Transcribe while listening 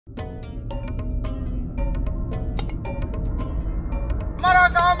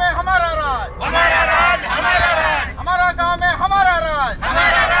गांव में हमारा राज, हमारा राज, हमारा राज, हमारा गांव में हमारा राज,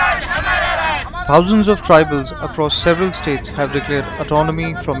 हमारा राज, हमारा राज. Thousands of tribals across several states have declared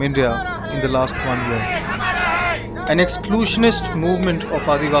autonomy from India in the last 1 year. An exclusionist movement of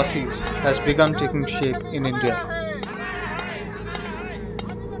Adivasis has begun taking shape in India.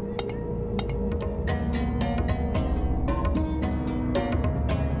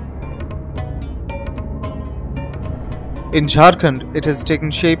 In Jharkhand, it has taken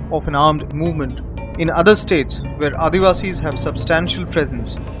shape of an armed movement. In other states where Adivasis have substantial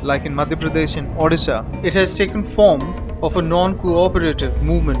presence, like in Madhya Pradesh and Odisha, it has taken form of a non-cooperative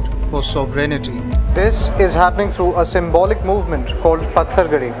movement for sovereignty. This is happening through a symbolic movement called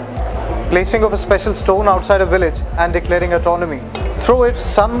Patthargarhi, placing of a special stone outside a village and declaring autonomy. Through it,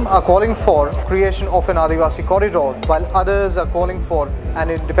 some are calling for creation of an Adivasi corridor, while others are calling for an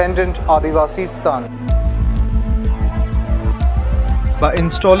independent Adivasistan. By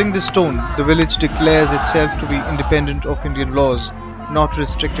installing the stone, the village declares itself to be independent of Indian laws, not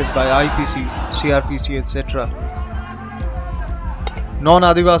restricted by IPC, CRPC, etc.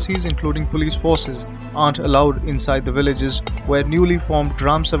 Non-Adivasis, including police forces, aren't allowed inside the villages, where newly formed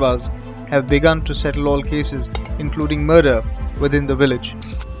Gram Sabhas have begun to settle all cases, including murder, within the village.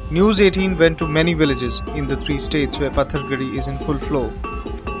 News 18 went to many villages in the 3 states where Patthargarhi is in full flow.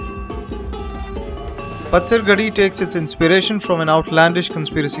 Patthargarhi takes its inspiration from an outlandish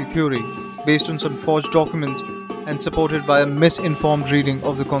conspiracy theory based on some forged documents and supported by a misinformed reading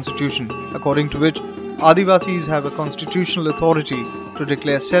of the constitution, according to which Adivasis have a constitutional authority to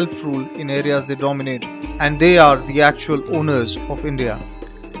declare self-rule in areas they dominate, and they are the actual owners of India.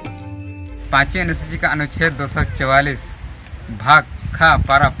 5वीं अनुसूची का अनुच्छेद 244 भाग खा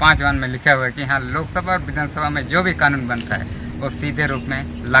पारा 5(1) में लिखा हुआ है कि यहाँ लोकसभा और विधानसभा में जो भी कानून बनता है वो सीधे रूप में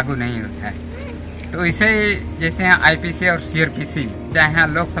लागू नहीं होता है। तो इसे जैसे यहाँ आईपीसी और सीआरपीसी चाहे यहाँ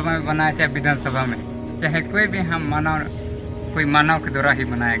लोकसभा में बनाया चाहे विधानसभा में, चाहे कोई भी हम मानव के द्वारा ही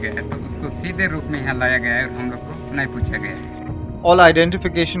बनाया गया है, तो उसको सीधे रूप में यहाँ लाया गया है और हम लोग को नहीं पूछा गया है। All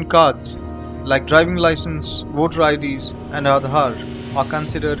identification cards like driving license, voter IDs and Aadhaar are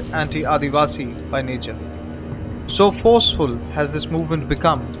considered anti-Adivasi by nature. So forceful has this movement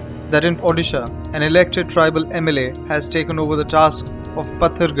become that in Odisha, an elected tribal MLA has taken over the task of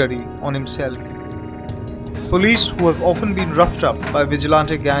Patthargarhi on himself. Police, who have often been roughed up by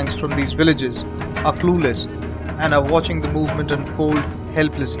vigilante gangs from these villages, are clueless and are watching the movement unfold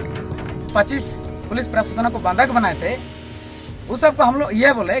helplessly. 25 police प्रशासन को बंधक बनाए थे, उस सबको हम लोग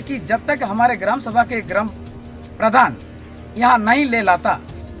ये बोले कि जब तक हमारे ग्राम सभा के ग्राम प्रधान यहाँ नहीं ले लाता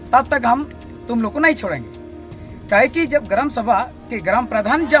तब तक हम तुम लोग को नहीं छोड़ेंगे। कहे कि जब ग्राम सभा के ग्राम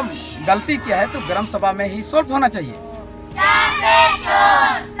प्रधान जब गलती किया है तो ग्राम सभा में ही सॉल्व होना चाहिए।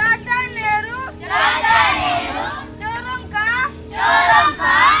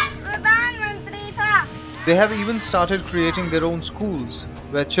 They have even started creating their own schools,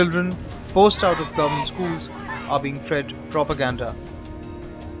 where children forced out of government schools are being fed propaganda.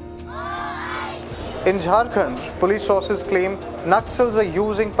 In Jharkhand, police sources claim Naxals are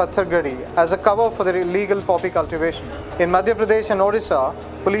using Patthargarhi as a cover for their illegal poppy cultivation. In Madhya Pradesh and Odisha,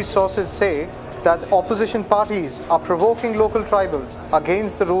 police sources say that opposition parties are provoking local tribals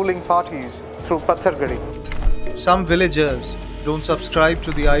against the ruling parties through Patthargarhi. Some villagers don't subscribe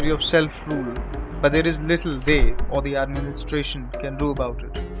to the idea of self-rule, but there is little they or the administration can do about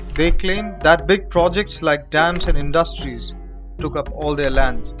it. They claim that big projects like dams and industries took up all their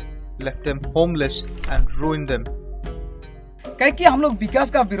lands, left them homeless and ruined them. कहे कि हम लोग विकास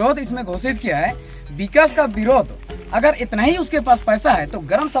का विरोध इसमें घोषित किया है। विकास का विरोध अगर इतना ही उसके पास पैसा है तो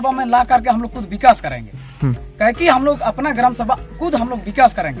ग्राम सभा में ला करके हम लोग खुद विकास करेंगे। कहे कि हम लोग अपना ग्राम सभा खुद हम लोग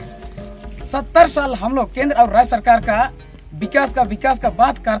विकास करेंगे। 70 साल हम लोग केंद्र और राज्य सरकार का विकास का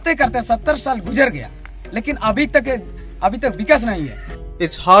बात करते करते 70 साल गुजर गया, लेकिन अभी तक विकास नहीं है।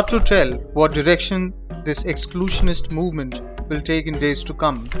 It's hard to tell what direction this exclusionist movement will take in days to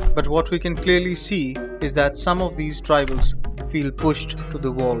come, but what we can clearly see is that some of these tribals feel pushed to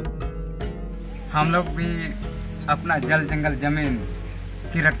the wall. हम लोग भी अपना जल जंगल जमीन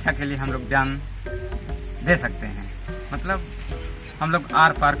की रक्षा के लिए हम लोग जान दे सकते हैं, मतलब हम लोग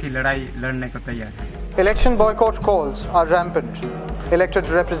आर पार की लड़ाई लड़ने को तैयार हैं। Election boycott calls are rampant. Elected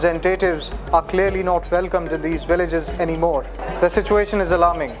representatives are clearly not welcomed in these villages anymore. The situation is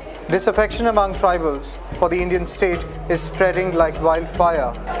alarming. Disaffection among tribals for the Indian state is spreading like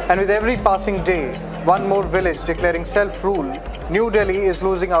wildfire. And with every passing day, one more village declaring self-rule, New Delhi is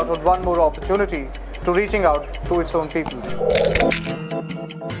losing out on one more opportunity to reaching out to its own people.